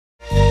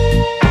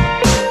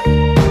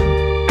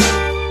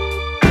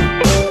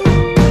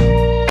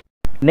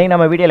இன்னைக்கு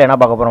நம்ம வீடியோவில் என்ன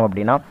பார்க்க போகிறோம்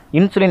அப்படின்னா,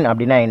 இன்சுலின்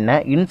அப்படின்னா என்ன,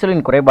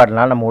 இன்சுலின்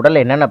குறைபாடுனால நம்ம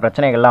உடலில் என்னென்ன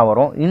பிரச்சனைகள்லாம்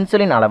வரும்,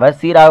 இன்சுலின் அளவை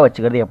சீராக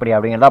வச்சுக்கிறது எப்படி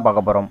அப்படிங்கிறத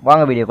பார்க்க போகிறோம்.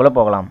 வாங்க வீடியோக்குள்ளே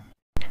போகலாம்.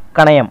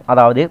 கணையம்,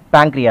 அதாவது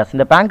pancreas.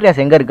 இந்த pancreas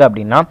எங்கே இருக்குது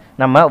அப்படின்னா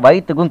நம்ம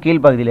வயிற்றுக்கும்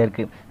கீழ்ப்பகுதியில்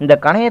இருக்குது. இந்த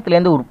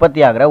கணையத்திலேருந்து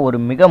உற்பத்தி ஆகிற ஒரு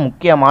மிக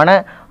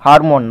முக்கியமான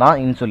ஹார்மோன்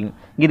தான் இன்சுலின்.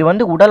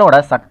 இது உடலோட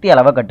சக்தி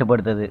அளவை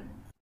கட்டுப்படுத்துது.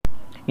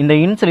 இந்த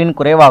இன்சுலின்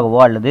குறைவாகவோ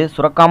அல்லது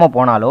சுரக்காமல்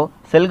போனாலோ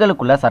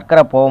செல்களுக்குள்ளே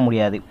சர்க்கரை போக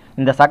முடியாது.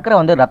 இந்த சர்க்கரை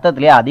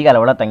ரத்தத்திலே அதிக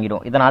அளவில்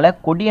தங்கிடும். இதனால்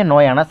கொடிய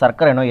நோயான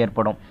சர்க்கரை நோய்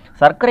ஏற்படும்.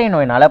 சர்க்கரை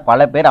நோயினால்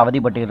பல பேர்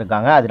அவதிப்பட்டு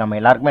இருக்காங்க. அது நம்ம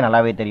எல்லாருக்குமே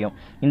நல்லாவே தெரியும்.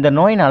 இந்த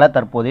நோயினால்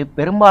தற்போது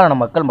பெரும்பாலான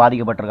மக்கள்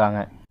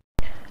பாதிக்கப்பட்டிருக்காங்க.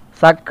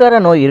 சர்க்கரை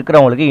நோய்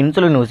இருக்கிறவங்களுக்கு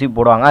இன்சுலின் ஊசி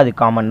போடுவாங்க. அது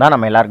காமன் தான்,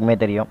 நம்ம எல்லாருக்குமே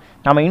தெரியும்.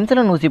 நம்ம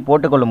இன்சுலின் ஊசி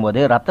போட்டுக்கொள்ளும்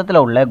போது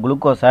ரத்தத்தில் உள்ள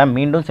குளுக்கோஸை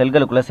மீண்டும்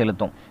செல்களுக்குள்ளே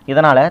செலுத்தும்.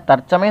 இதனால்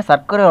தற்சமய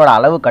சர்க்கரையோட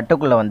அளவு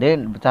கட்டுக்குள்ளே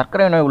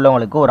சர்க்கரை நோய்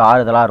உள்ளவங்களுக்கு ஒரு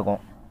ஆறுதலாக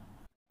இருக்கும்.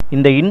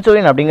 இந்த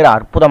இன்சுலின் அப்படிங்கிற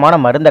அற்புதமான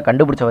மருந்தை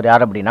கண்டுபிடிச்சவர்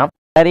யார் அப்படின்னா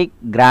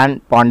கிராண்ட்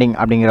பாண்டிங்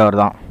அப்படிங்கிறவர்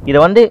தான். இதை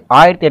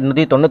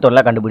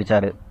 1891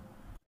 கண்டுபிடிச்சாரு.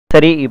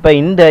 சரி, இப்போ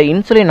இந்த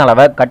இன்சுலின்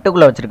அளவை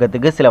கட்டுக்குள்ளே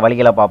வச்சுருக்கிறதுக்கு சில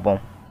வழிகளை பார்ப்போம்.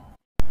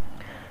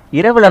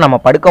 இரவில் நம்ம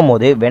படுக்கும்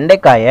போது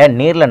வெண்டைக்காயை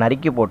நீரில்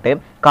நறுக்கி போட்டு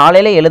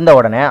காலையில் எழுந்த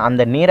உடனே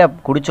அந்த நீரை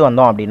குடிச்சு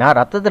வந்தோம் அப்படின்னா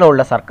ரத்தத்தில்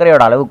உள்ள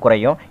சர்க்கரையோட அளவு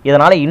குறையும்.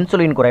 இதனால்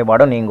இன்சுலின்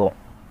குறைபாடும் நீங்கும்.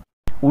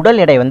 உடல்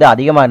எடை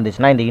அதிகமாக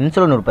இருந்துச்சுன்னா இந்த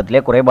இன்சுலின் உற்பத்தியிலே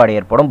குறைபாடு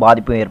ஏற்படும்,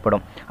 பாதிப்பும்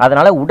ஏற்படும்.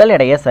 அதனால் உடல்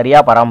எடையை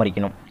சரியாக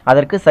பராமரிக்கணும்.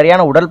 அதற்கு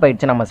சரியான உடல்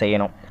பயிற்சி நம்ம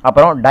செய்யணும்.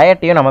 அப்புறம்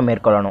டயட்டையும் நம்ம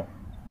மேற்கொள்ளணும்.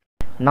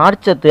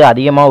 நார்ச்சத்து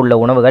அதிகமாக உள்ள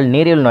உணவுகள்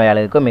நீரிழிவு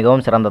நோயாளிகளுக்கு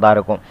மிகவும் சிறந்ததாக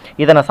இருக்கும்.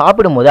 இதனை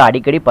சாப்பிடும்போது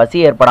அடிக்கடி பசி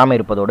ஏற்படாமல்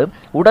இருப்பதோடு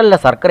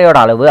உடலில் சர்க்கரையோட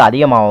அளவு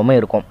அதிகமாகவும்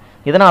இருக்கும்.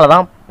 இதனால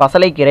தான்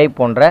பசலைக்கீரை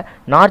போன்ற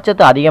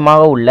நார்ச்சத்து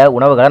அதிகமாக உள்ள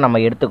உணவுகளை நம்ம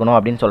எடுத்துக்கணும்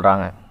அப்படின்னு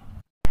சொல்கிறாங்க.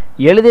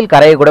 எளிதில்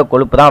கரையக்கூட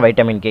கொழுப்பு தான்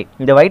வைட்டமின் கே.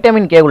 இந்த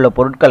வைட்டமின் கே உள்ள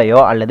பொருட்களையோ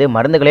அல்லது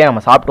மருந்துகளையோ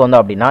நம்ம சாப்பிட்டு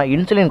வந்தோம் அப்படின்னா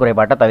இன்சுலின்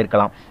குறைபாட்டை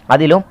தவிர்க்கலாம்.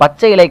 அதிலும்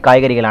பச்சை இலை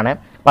காய்கறிகளான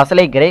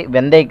பசலைக்கீரை,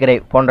 வெந்தயக்கீரை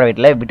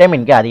போன்றவற்றில்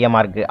விட்டமின் கே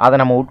அதிகமாக இருக்குது. அதை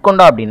நம்ம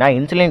உட்கொண்டோம் அப்படின்னா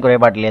இன்சுலின்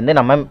குறைபாட்டிலேருந்து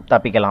நம்ம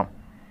தப்பிக்கலாம்.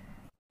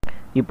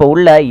 இப்போ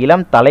உள்ள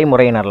இளம்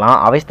தலைமுறையினர்லாம்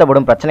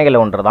அவஸ்தைப்படும்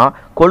பிரச்சனைகள் ஒன்று தான்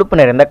கொழுப்பு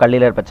நிறைந்த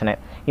கல்லீரல் பிரச்சனை.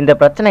 இந்த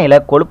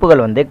பிரச்சனையில்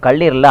கொழுப்புகள்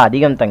கல்லீரலில்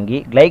அதிகம் தங்கி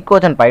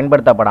கிளைக்கோஜன்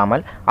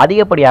பயன்படுத்தப்படாமல்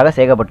அதிகப்படியாக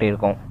சேர்க்கப்பட்டு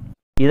இருக்கும்.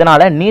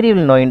 இதனால்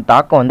நீரிழிவு நோயின்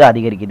தாக்கம்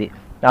அதிகரிக்குது.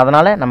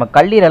 அதனால் நம்ம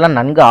கல்லீரலை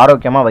நன்கு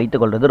ஆரோக்கியமாக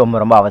வைத்துக்கொள்வது ரொம்ப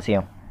ரொம்ப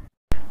அவசியம்.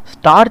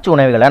 ஸ்டார்ச்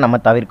உணவுகளை நம்ம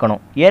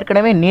தவிர்க்கணும்.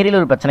 ஏற்கனவே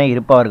நீரிழிவு பிரச்சனை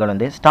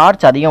இருப்பவர்கள்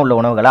ஸ்டார்ச் அதிகம் உள்ள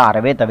உணவுகளை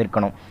அறவே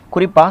தவிர்க்கணும்.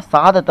 குறிப்பாக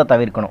சாதத்தை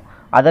தவிர்க்கணும்.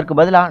 அதற்கு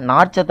பதிலாக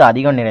நார்ச்சத்து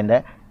அதிகம் நிறைந்த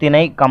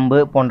திணை, கம்பு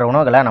போன்ற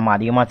உணவுகளை நம்ம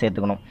அதிகமாக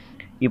சேர்த்துக்கணும்.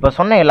 இப்போ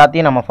சொன்ன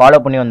எல்லாத்தையும் நம்ம ஃபாலோ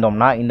பண்ணி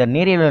வந்தோம்னா இந்த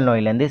நீரிழிவு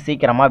நோயிலேருந்து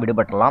சீக்கிரமாக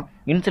விடுபட்டலாம்.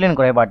 இன்சுலின்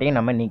குறைபாட்டையும்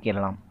நம்ம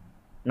நீக்கிடலாம்.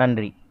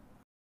 நன்றி.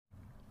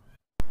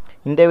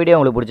 இந்த வீடியோ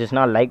உங்களுக்கு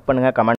பிடிச்சிச்சுன்னா லைக் பண்ணுங்கள், கமெண்ட்